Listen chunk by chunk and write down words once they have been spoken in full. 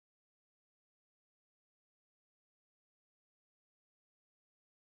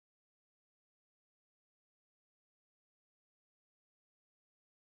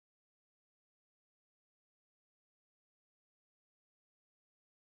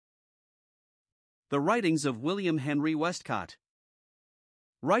The Writings of William Henry Westcott.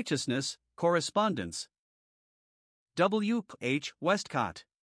 Righteousness, Correspondence. W. H. Westcott.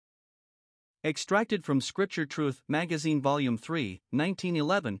 Extracted from Scripture Truth Magazine Volume 3,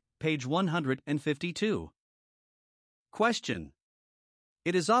 1911, page 152. Question.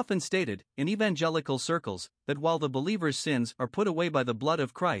 It is often stated, in evangelical circles, that while the believer's sins are put away by the blood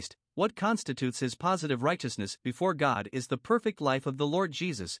of Christ, what constitutes his positive righteousness before God is the perfect life of the Lord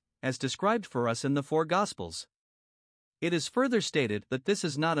Jesus, as described for us in the four Gospels. It is further stated that this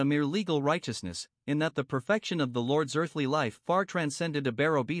is not a mere legal righteousness, in that the perfection of the Lord's earthly life far transcended a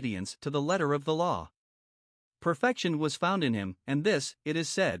bare obedience to the letter of the law. Perfection was found in him, and this, it is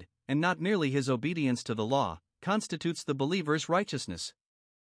said, and not merely his obedience to the law, constitutes the believer's righteousness.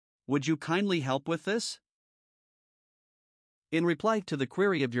 Would you kindly help with this? In reply to the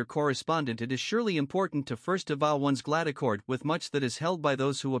query of your correspondent, it is surely important to first avow one's glad accord with much that is held by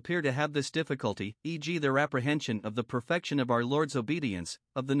those who appear to have this difficulty, e.g., their apprehension of the perfection of our Lord's obedience,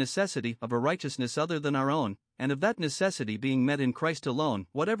 of the necessity of a righteousness other than our own, and of that necessity being met in Christ alone,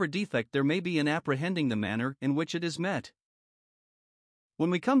 whatever defect there may be in apprehending the manner in which it is met. When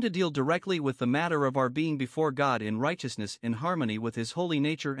we come to deal directly with the matter of our being before God in righteousness in harmony with His holy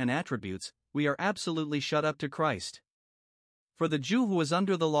nature and attributes, we are absolutely shut up to Christ. For the Jew who is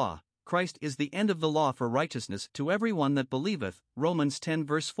under the law, Christ is the end of the law for righteousness to every one that believeth, Romans 10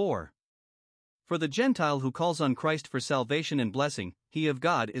 verse 4. For the Gentile who calls on Christ for salvation and blessing, he of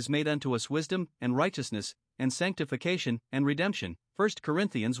God is made unto us wisdom, and righteousness, and sanctification, and redemption, 1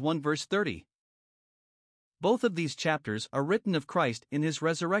 Corinthians 1 verse 30. Both of these chapters are written of Christ in his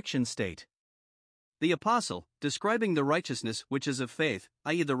resurrection state. The Apostle, describing the righteousness which is of faith,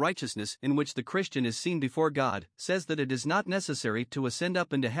 i.e., the righteousness in which the Christian is seen before God, says that it is not necessary to ascend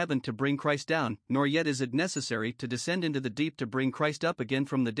up into heaven to bring Christ down, nor yet is it necessary to descend into the deep to bring Christ up again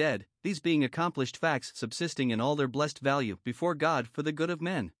from the dead, these being accomplished facts subsisting in all their blessed value before God for the good of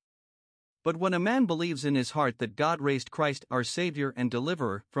men. But when a man believes in his heart that God raised Christ our Savior and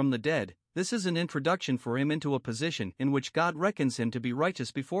Deliverer from the dead, this is an introduction for him into a position in which God reckons him to be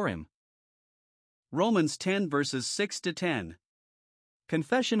righteous before him. Romans 10 verses 6 to 10.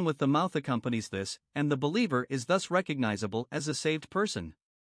 Confession with the mouth accompanies this, and the believer is thus recognizable as a saved person.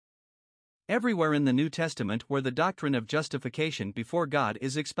 Everywhere in the New Testament where the doctrine of justification before God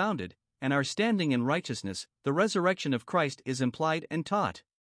is expounded, and our standing in righteousness, the resurrection of Christ is implied and taught.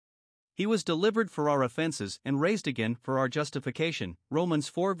 He was delivered for our offenses and raised again for our justification, Romans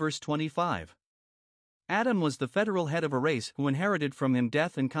 4 verse 25. Adam was the federal head of a race who inherited from him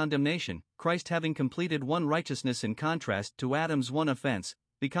death and condemnation. Christ, having completed one righteousness in contrast to Adam's one offense,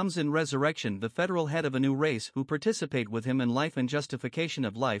 becomes in resurrection the federal head of a new race who participate with him in life and justification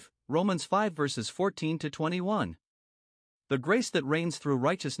of life, Romans 5 verses 14 to 21. The grace that reigns through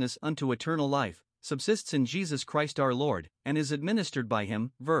righteousness unto eternal life subsists in Jesus Christ our Lord, and is administered by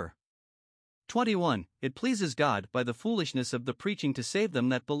him, ver. 21. It pleases God by the foolishness of the preaching to save them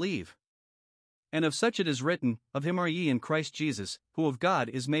that believe. And of such it is written, of him are ye in Christ Jesus, who of God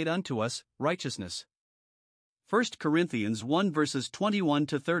is made unto us righteousness. 1 Corinthians 1 verses 21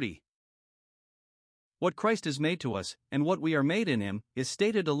 to 30. What Christ is made to us, and what we are made in him, is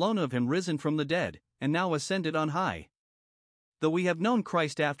stated alone of him risen from the dead, and now ascended on high. Though we have known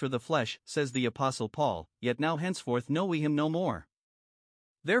Christ after the flesh, says the Apostle Paul, yet now henceforth know we him no more.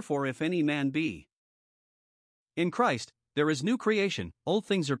 Therefore if any man be in Christ, there is new creation, old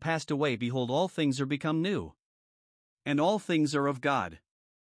things are passed away, behold all things are become new. And all things are of God.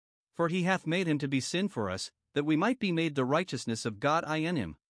 For he hath made him to be sin for us, that we might be made the righteousness of God in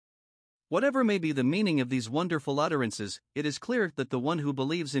him. Whatever may be the meaning of these wonderful utterances, it is clear that the one who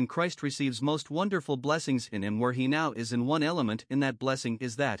believes in Christ receives most wonderful blessings in him. Where he now is in one element in that blessing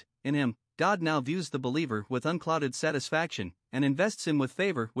is that, in him, God now views the believer with unclouded satisfaction, and invests him with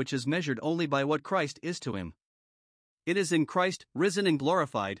favor which is measured only by what Christ is to him. It is in Christ, risen and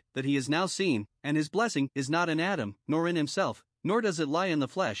glorified, that he is now seen, and his blessing is not in Adam, nor in himself, nor does it lie in the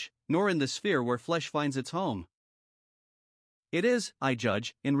flesh, nor in the sphere where flesh finds its home. It is, I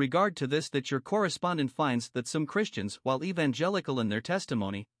judge, in regard to this that your correspondent finds that some Christians, while evangelical in their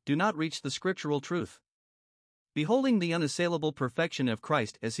testimony, do not reach the scriptural truth. Beholding the unassailable perfection of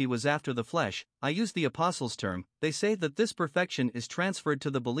Christ as he was after the flesh, I use the Apostles' term, they say that this perfection is transferred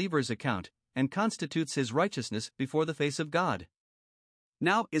to the believer's account, and constitutes his righteousness before the face of God.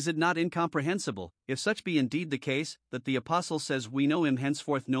 Now, is it not incomprehensible, if such be indeed the case, that the Apostle says we know him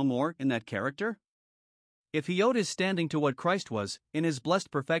henceforth no more in that character? If he owed his standing to what Christ was, in his blessed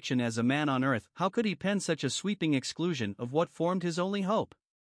perfection as a man on earth, how could he pen such a sweeping exclusion of what formed his only hope?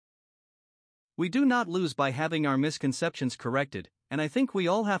 We do not lose by having our misconceptions corrected, and I think we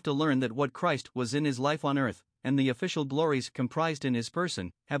all have to learn that what Christ was in his life on earth, and the official glories comprised in his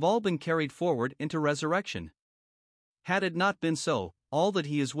person, have all been carried forward into resurrection. Had it not been so, all that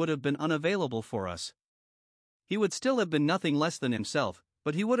he is would have been unavailable for us. He would still have been nothing less than himself,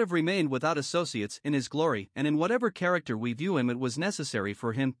 but he would have remained without associates in his glory, and in whatever character we view him, it was necessary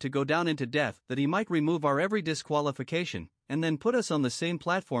for him to go down into death that he might remove our every disqualification, and then put us on the same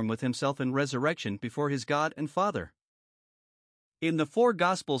platform with himself in resurrection before his God and Father. In the four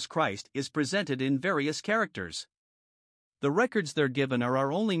Gospels, Christ is presented in various characters. The records there given are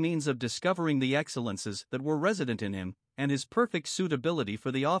our only means of discovering the excellences that were resident in him, and his perfect suitability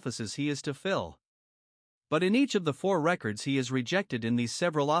for the offices he is to fill. But in each of the four records he is rejected in these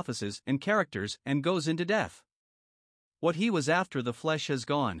several offices and characters and goes into death. What he was after the flesh has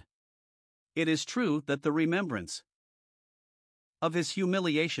gone. It is true that the remembrance of his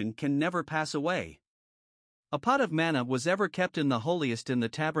humiliation can never pass away. A pot of manna was ever kept in the holiest in the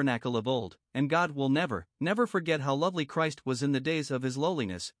tabernacle of old, and God will never, never forget how lovely Christ was in the days of his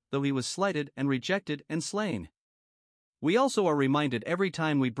lowliness, though he was slighted and rejected and slain. We also are reminded every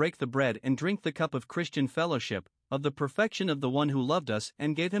time we break the bread and drink the cup of Christian fellowship, of the perfection of the one who loved us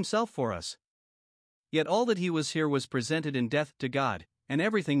and gave himself for us. Yet all that he was here was presented in death to God, and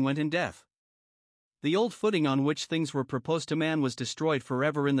everything went in death. The old footing on which things were proposed to man was destroyed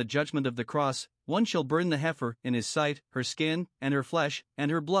forever in the judgment of the cross. One shall burn the heifer in his sight, her skin, and her flesh, and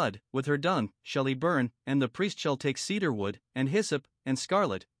her blood, with her dung, shall he burn, and the priest shall take cedar wood, and hyssop, and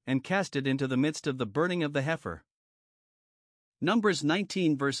scarlet, and cast it into the midst of the burning of the heifer. Numbers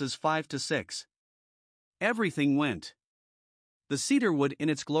 19 verses 5-6. Everything went. The cedar wood in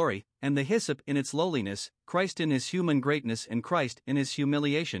its glory, and the hyssop in its lowliness, Christ in his human greatness and Christ in his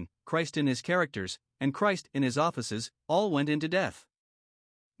humiliation, Christ in his characters, and Christ in his offices, all went into death.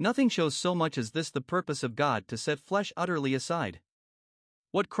 Nothing shows so much as this the purpose of God to set flesh utterly aside.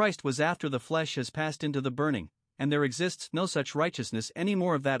 What Christ was after the flesh has passed into the burning, and there exists no such righteousness any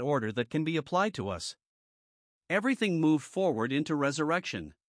more of that order that can be applied to us. Everything moved forward into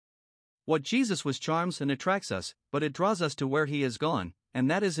resurrection. What Jesus was charms and attracts us, but it draws us to where he has gone, and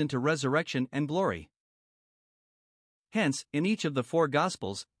that is into resurrection and glory. Hence, in each of the four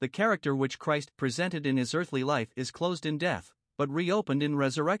Gospels, the character which Christ presented in his earthly life is closed in death, but reopened in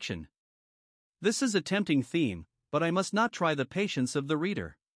resurrection. This is a tempting theme, but I must not try the patience of the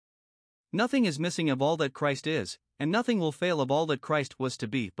reader. Nothing is missing of all that Christ is, and nothing will fail of all that Christ was to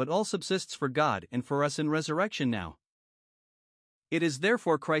be, but all subsists for God and for us in resurrection now. It is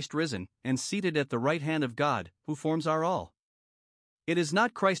therefore Christ risen, and seated at the right hand of God, who forms our all. It is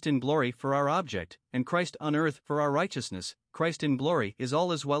not Christ in glory for our object, and Christ on earth for our righteousness. Christ in glory is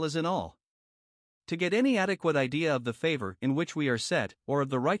all as well as in all. To get any adequate idea of the favor in which we are set, or of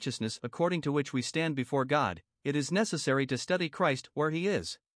the righteousness according to which we stand before God, it is necessary to study Christ where he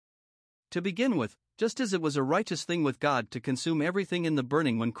is. To begin with, just as it was a righteous thing with God to consume everything in the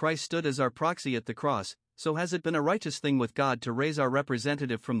burning when Christ stood as our proxy at the cross, so has it been a righteous thing with God to raise our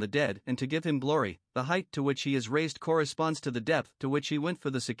representative from the dead and to give him glory. The height to which he is raised corresponds to the depth to which he went for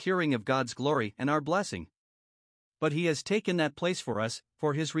the securing of God's glory and our blessing. But he has taken that place for us,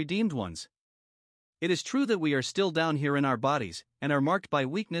 for his redeemed ones. It is true that we are still down here in our bodies, and are marked by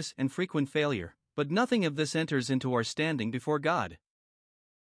weakness and frequent failure, but nothing of this enters into our standing before God.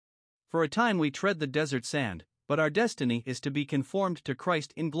 For a time we tread the desert sand, but our destiny is to be conformed to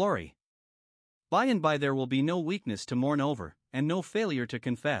Christ in glory. By and by there will be no weakness to mourn over, and no failure to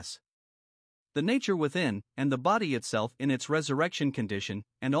confess. The nature within, and the body itself in its resurrection condition,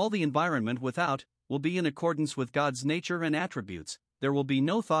 and all the environment without, will be in accordance with God's nature and attributes. There will be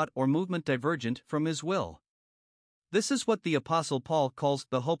no thought or movement divergent from his will. This is what the Apostle Paul calls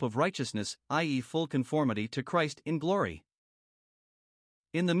the hope of righteousness, i.e., full conformity to Christ in glory.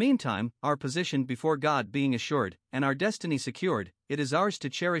 In the meantime, our position before God being assured, and our destiny secured, it is ours to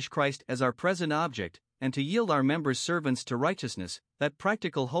cherish Christ as our present object, and to yield our members servants to righteousness, that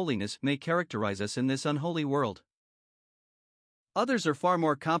practical holiness may characterize us in this unholy world. Others are far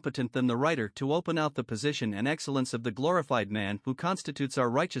more competent than the writer to open out the position and excellence of the glorified man who constitutes our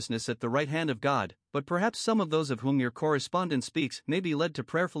righteousness at the right hand of God, but perhaps some of those of whom your correspondent speaks may be led to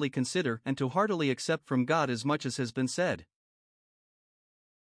prayerfully consider and to heartily accept from God as much as has been said.